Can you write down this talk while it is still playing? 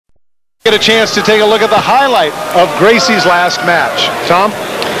Get a chance to take a look at the highlight of Gracie's last match. Tom?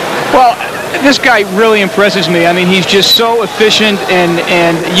 Well, this guy really impresses me. I mean, he's just so efficient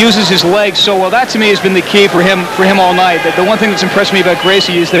and uses his legs so well. That to me has been the key for him all night. The one thing that's impressed me about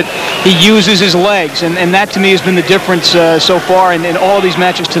Gracie is that he uses his legs, and that to me has been the difference so far in all of these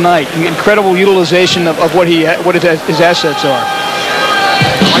matches tonight. Incredible utilization of what his assets are.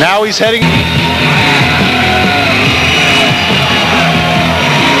 Now he's heading.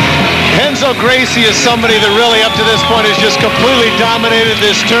 Renzo Gracie is somebody that really up to this point has just completely dominated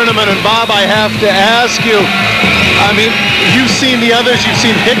this tournament. And Bob, I have to ask you, I mean, you've seen the others, you've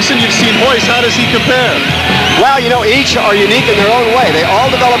seen Hickson, you've seen Hoyce. How does he compare? Well, you know, each are unique in their own way. They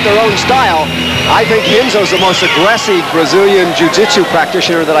all develop their own style. I think Renzo's the most aggressive Brazilian jiu-jitsu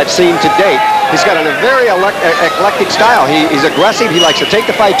practitioner that I've seen to date. He's got a very eclectic style. He's aggressive. He likes to take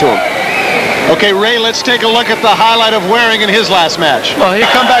the fight to him. Okay, Ray, let's take a look at the highlight of Waring in his last match. Well, you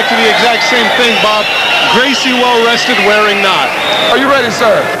come back to the exact same thing, Bob. Gracie well-rested, Waring not. Are you ready,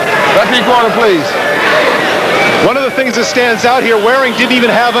 sir? Left corner, please. One of the things that stands out here, Waring didn't even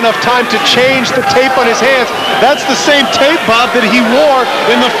have enough time to change the tape on his hands. That's the same tape, Bob, that he wore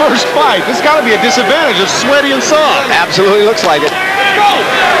in the first fight. This has got to be a disadvantage. It's sweaty and soft. Absolutely looks like it.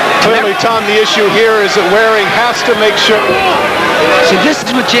 Clearly, Tom, the issue here is that Waring has to make sure. So this is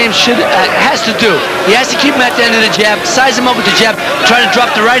what James has to do. He has to keep him at the end of the jab, size him up with the jab, try to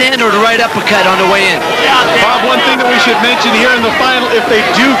drop the right hand or the right uppercut on the way in. Bob, one thing that we should mention here in the final, if they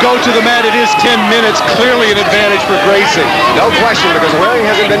do go to the mat, it is 10 minutes, clearly an advantage for Gracie. No question, because Waring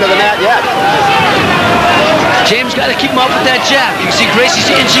hasn't been to the mat yet. James got to keep him up with that jab. You can see Gracie's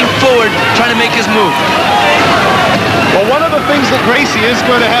inching forward, trying to make his move. Well, one of the things that Gracie is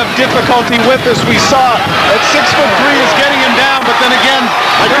going to have difficulty with, as we saw at 6'3", is getting him down, but then again,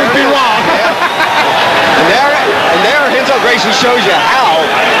 I could be wrong. and there, Renzo Gracie shows you how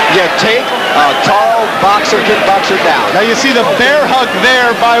you take a tall kickboxer down. Now you see the bear hug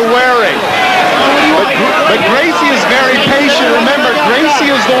there by Waring. But Gracie is very patient. Remember,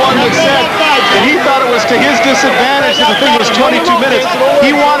 Gracie is the one that said that he thought it was to his disadvantage that the thing was 22 minutes.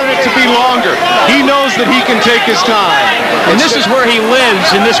 He wanted it to be longer. He knows that he can take his time. And this is where he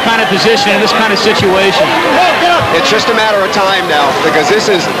lives, in this kind of position, in this kind of situation. It's just a matter of time now, because this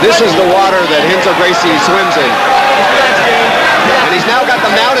is the water that Renzo Gracie swims in. And he's now got the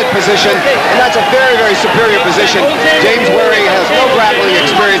mounted position, and that's a very, very superior position. James Waring has no grappling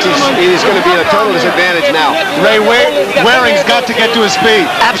experience. He's going to be at a total disadvantage now. Ray, Waring's got to get to his feet.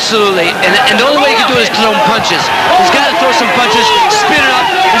 Absolutely, and the only way he can do it is throw punches. He's got to throw some punches, spin it up.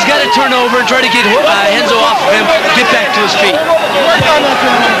 He's got to turn over and try to get Renzo off of him, get back to his feet.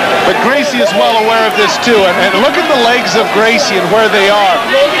 But Gracie is well aware of this too, and look at the legs of Gracie and where they are.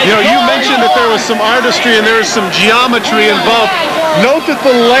 You know, you mentioned that there was some artistry and there is some geometry involved. Note that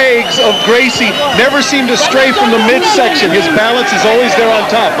the legs of Gracie never seem to stray from the midsection. His balance is always there on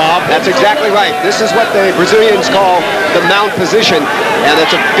top, Bob. That's exactly right. This is what the Brazilians call the mount position, and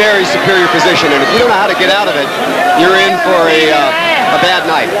it's a very superior position. And if you don't know how to get out of it, you're in for a bad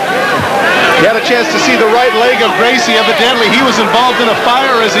night. You had a chance to see the right leg of Gracie. Evidently, he was involved in a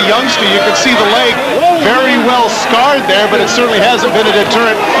fire as a youngster. You could see the leg very well scarred there, but it certainly hasn't been a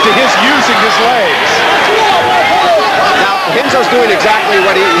deterrent to his using his legs. Now, Renzo's doing exactly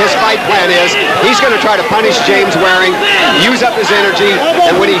what his fight plan is. He's going to try to punish James Waring, use up his energy,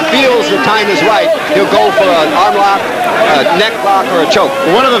 and when he feels the time is right, he'll go for an arm lock, a neck lock, or a choke.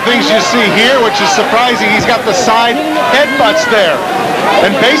 One of the things you see here, which is surprising, he's got the side headbutts there.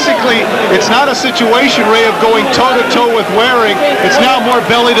 And basically, it's not a situation, Ray, of going toe-to-toe with Waring. It's now more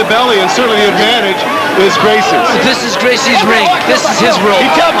belly-to-belly, and certainly the advantage is Gracie's. This is Gracie's ring. This is his rope. He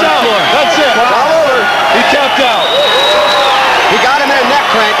tapped out. That's it. All over. He tapped out. He got him in a neck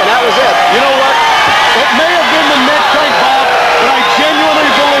crank, and that was it. You know what? It may have been the neck crank, Bob, but I genuinely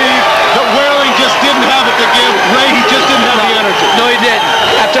believe that Waring just didn't have it to give. Ray, he just didn't have the energy. No, he didn't.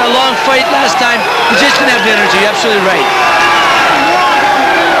 After a long fight last time, he just didn't have the energy. You're absolutely right.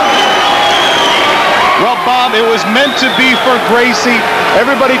 Well, Bob, it was meant to be for Gracie.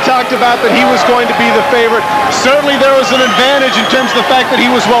 Everybody talked about that he was going to be the favorite. Certainly there was an advantage in terms of the fact that he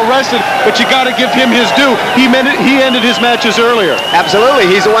was well rested, but you got to give him his due. He ended his matches earlier. Absolutely.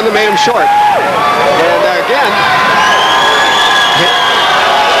 He's the one that made him short. And again...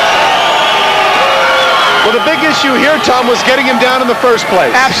 Well, the big issue here, Tom, was getting him down in the first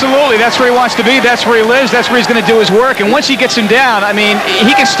place. Absolutely. That's where he wants to be. That's where he lives. That's where he's going to do his work. And once he gets him down, I mean,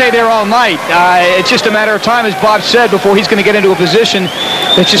 he can stay there all night. It's just a matter of time, as Bob said, before he's going to get into a position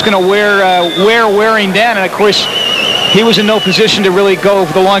that's just going to wear Waring down. And, of course, he was in no position to really go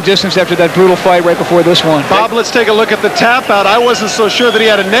for the long distance after that brutal fight right before this one. Bob, let's take a look at the tap out. I wasn't so sure that he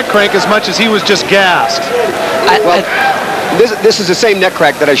had a neck crank as much as he was just gassed. This is the same neck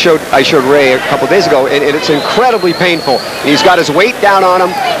crack that I showed Ray a couple days ago, and it's incredibly painful. He's got his weight down on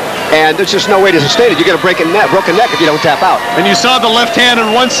him, and there's just no way to sustain it. You're going to break a broken neck if you don't tap out. And you saw the left hand,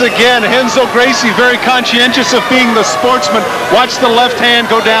 and once again, Renzo Gracie, very conscientious of being the sportsman. Watch the left hand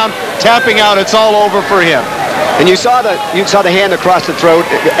go down, tapping out. It's all over for him. And you saw the hand across the throat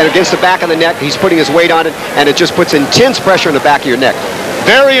and against the back of the neck. He's putting his weight on it, and it just puts intense pressure on the back of your neck.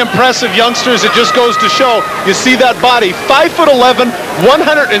 Very impressive youngsters. It just goes to show. You see that body, 5'11",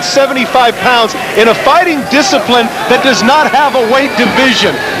 175 pounds, in a fighting discipline that does not have a weight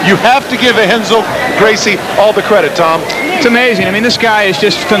division. You have to give Renzo Gracie all the credit, Tom. It's amazing. I mean, this guy is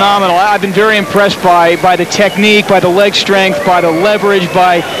just phenomenal. I've been very impressed by the technique, by the leg strength, by the leverage,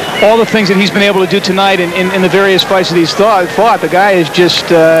 by all the things that he's been able to do tonight in the various fights that he's fought. The guy is just,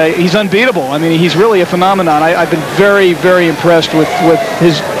 he's unbeatable. I mean, he's really a phenomenon. I've been very, very impressed with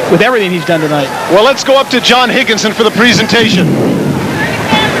everything he's done tonight. Well, let's go up to John Higginson for the presentation.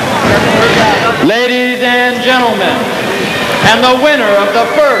 Ladies and gentlemen, and the winner of the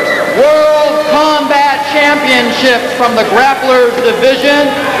first World Combat Championships from the Grapplers Division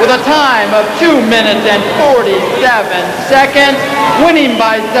with a time of 2 minutes and 47 seconds, winning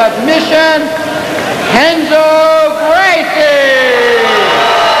by submission, Renzo Gracie!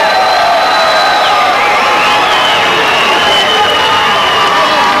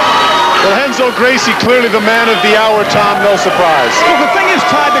 Well, Renzo Gracie, clearly the man of the hour, Tom, no surprise. Well, the thing is,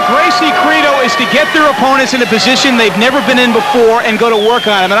 Todd, the Gracie credo is to get their opponents in a position they've never been in before and go to work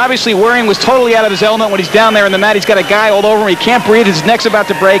on him. And obviously, Waring was totally out of his element when he's down there in the mat. He's got a guy all over him. He can't breathe. His neck's about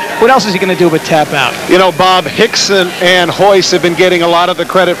to break. What else is he going to do but tap out? You know, Bob, Hickson and Hoyce have been getting a lot of the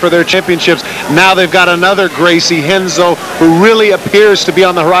credit for their championships. Now they've got another Gracie, Renzo, who really appears to be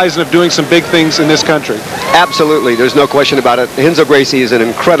on the horizon of doing some big things in this country. Absolutely. There's no question about it. Renzo Gracie is an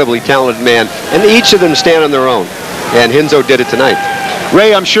incredibly talented man, and each of them stand on their own. And Renzo did it tonight.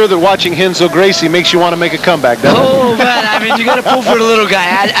 Ray, I'm sure that watching Renzo Gracie makes you want to make a comeback, doesn't it? Oh, man, I mean, you got to pull for the little guy.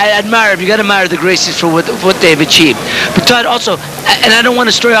 I admire him. You got to admire the Gracies for what they've achieved. But, Todd, also, and I don't want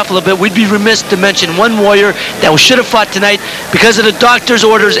to stray off a little bit, we'd be remiss to mention one warrior that should have fought tonight because of the doctor's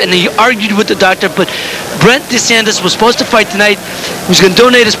orders, and he argued with the doctor. But Brent DeSantis was supposed to fight tonight. He was going to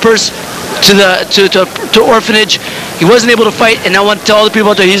donate his purse to orphanage. He wasn't able to fight, and I want to tell all the people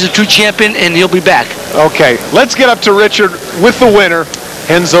out there he's a true champion, and he'll be back. Okay, let's get up to Richard with the winner,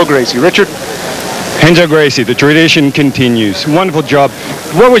 Renzo Gracie. Richard? Renzo Gracie, the tradition continues. Wonderful job.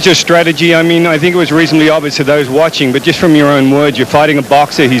 What was your strategy? I mean, I think it was reasonably obvious to those watching, but just from your own words, you're fighting a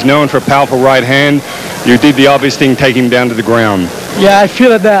boxer. He's known for a powerful right hand. You did the obvious thing, take him down to the ground. Yeah, I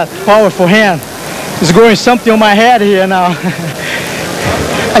feel that powerful hand. It's growing something on my head here now.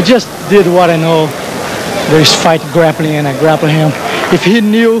 I just did what I know. There's fight grappling, and I grapple him. If he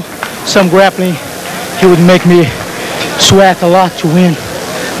knew some grappling, he would make me sweat a lot to win.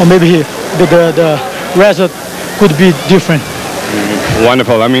 Or maybe the result could be different.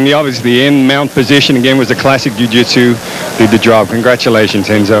 Wonderful. I mean, obviously the end mount position again was a classic jiu-jitsu. Did the job. Congratulations,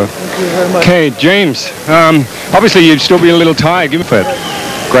 Renzo. Thank you very much. Okay, James. Obviously you'd still be a little tired. Give it.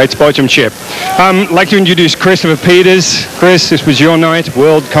 Great sportsmanship. I'd like to introduce Christopher Peters. Chris, this was your night,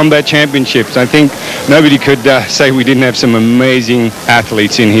 World Combat Championships. I think nobody could say we didn't have some amazing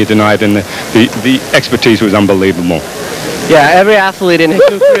athletes in here tonight, and the expertise was unbelievable. Yeah, every athlete in it.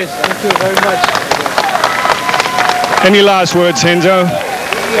 Thank you, Chris. Thank you very much. Any last words, Renzo?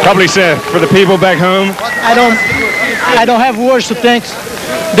 Probably say for the people back home. I don't have words to thank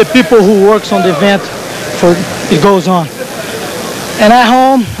the people who works on the event for it goes on. And at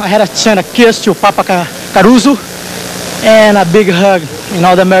home, I had to send a kiss to Papa Caruso and a big hug and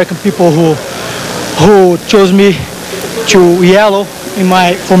all the American people who chose me to yellow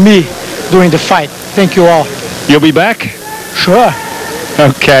for me during the fight. Thank you all. You'll be back? Sure.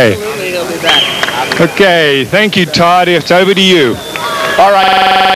 Okay. Absolutely, he'll be back. Okay, thank you, Todd. It's over to you. All right.